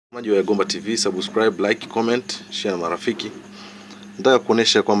Mtazamaji wa Gomba TV, subscribe, like, comment, share na marafiki. Nataka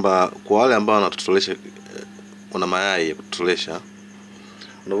kuonesha kwamba kwa wale ambao wanatotolesha kuna mayai ya kutotolesha.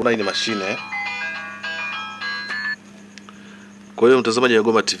 Unaona hii ni mashine. Kwa hiyo mtazamaji wa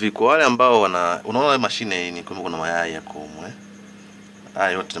Gomba TV, kwa wale ambao unaona mashine hii ni kwamba kuna mayai ya komwe.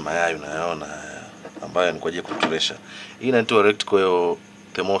 Haya yote ni mayai unayaona ambayo ni kwa ajili ya kutotolesha. Hii inaitwa electrical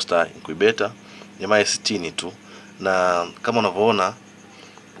thermostat incubator. Ni mayai 60 tu. Na kama unavyoona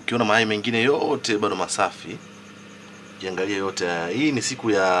ukiona mayai mengine yote bado masafi, jiangalia yote. Hii ni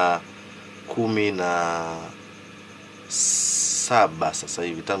siku ya 17 sasa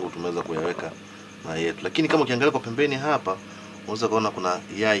hivi tangu tumeweza kuyaweka mayai yetu. Lakini kama ukiangalia kwa pembeni hapa, unaweza kuona kuna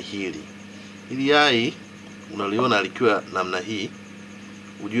yai hili. Hili yai unaliona likiwa namna hii,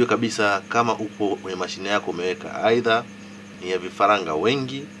 ujue kabisa kama upo kwenye mashine yako umeweka aidha ni ya vifaranga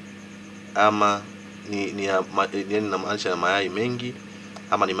wengi ama ni na maanisha na mayai mengi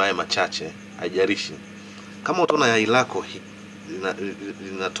ama ni mayai machache, haijalishi. Kama utaona yai lako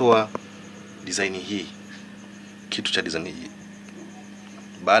linatoa design hii, kitu cha design hii,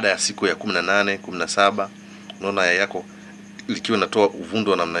 baada ya siku ya 18, 17, unaona yai yako likiwa linatoa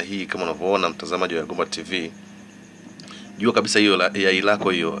uvundo wa namna hii kama unavyoona mtazamaji wa Gomba TV, jua kabisa hiyo yai lako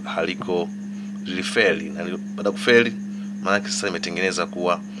hiyo haliko lilifeli, na baada ya kufeli maana sasa imetengeneza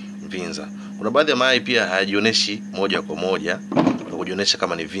kuwa Vinza. Kuna baadhi ya mayai pia hayajioneshi moja kwa moja na kujionesha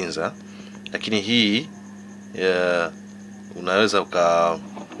kama ni Vinza, lakini hii unaweza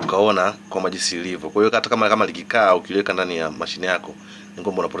ukaona kwa jinsi ilivyo. Kwa hiyo hata kama likikaa ukiliweka ndani ya mashine yako, ni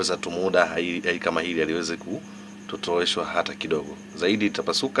kwamba unapoteza tu muda. Hai kama hili aliweze kutotoleshwa hata kidogo. Zaidi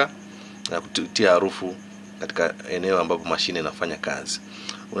itapasuka na kutia harufu katika eneo ambapo mashine inafanya kazi.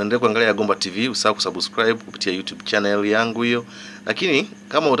 Unaendelea kuangalia Gomba TV, usahau kusubscribe kupitia YouTube channel yangu hiyo. Lakini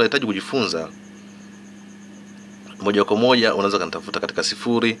kama utahitaji kujifunza moja kwa moja, unaweza kunitafuta katika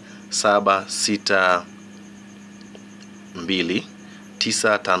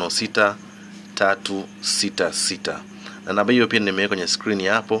 0762956366, na namba hiyo pia nimeweka kwenye screen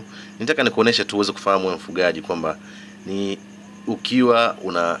hapo. Nitaka nikuoneshe tu uweze kufahamu wewe mfugaji kwamba ni ukiwa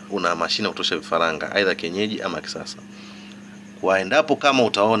una mashine ya kutosha vifaranga aidha kienyeji ama kisasa, kwa endapo kama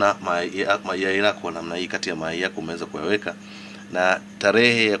utaona mayai yako namna hii, kati ya mayai yako umeweza kuyaweka na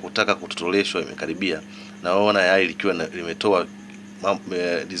tarehe ya kutaka kutotoleshwa imekaribia, naona yai likiwa limetoa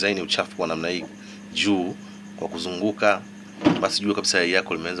design uchafu kwa namna hii juu kwa kuzunguka, basi jua kabisa yai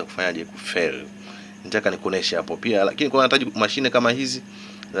yako limeanza kufanyaje kufail. Nitaka nikuoneshe hapo pia. Lakini kwa unahitaji mashine kama hizi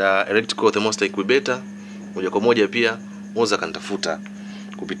za electrical thermostat incubator, moja kwa moja pia unaweza kanitafuta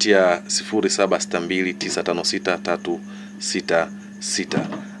kupitia 0762956366,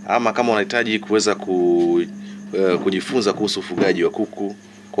 ama kama unahitaji kuweza kujifunza kuhusu ufugaji wa kuku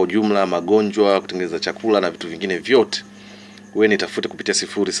kwa ujumla, magonjwa, kutengeneza chakula na vitu vingine vyote, wewe nitafute kupitia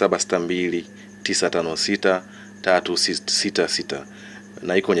 0762956366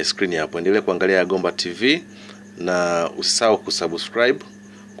 na iko kwenye screen hapo. Endelea kuangalia Gomba TV na usisahau kusubscribe,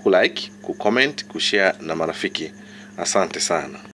 kulike, kucomment, kushare na marafiki. Asante sana.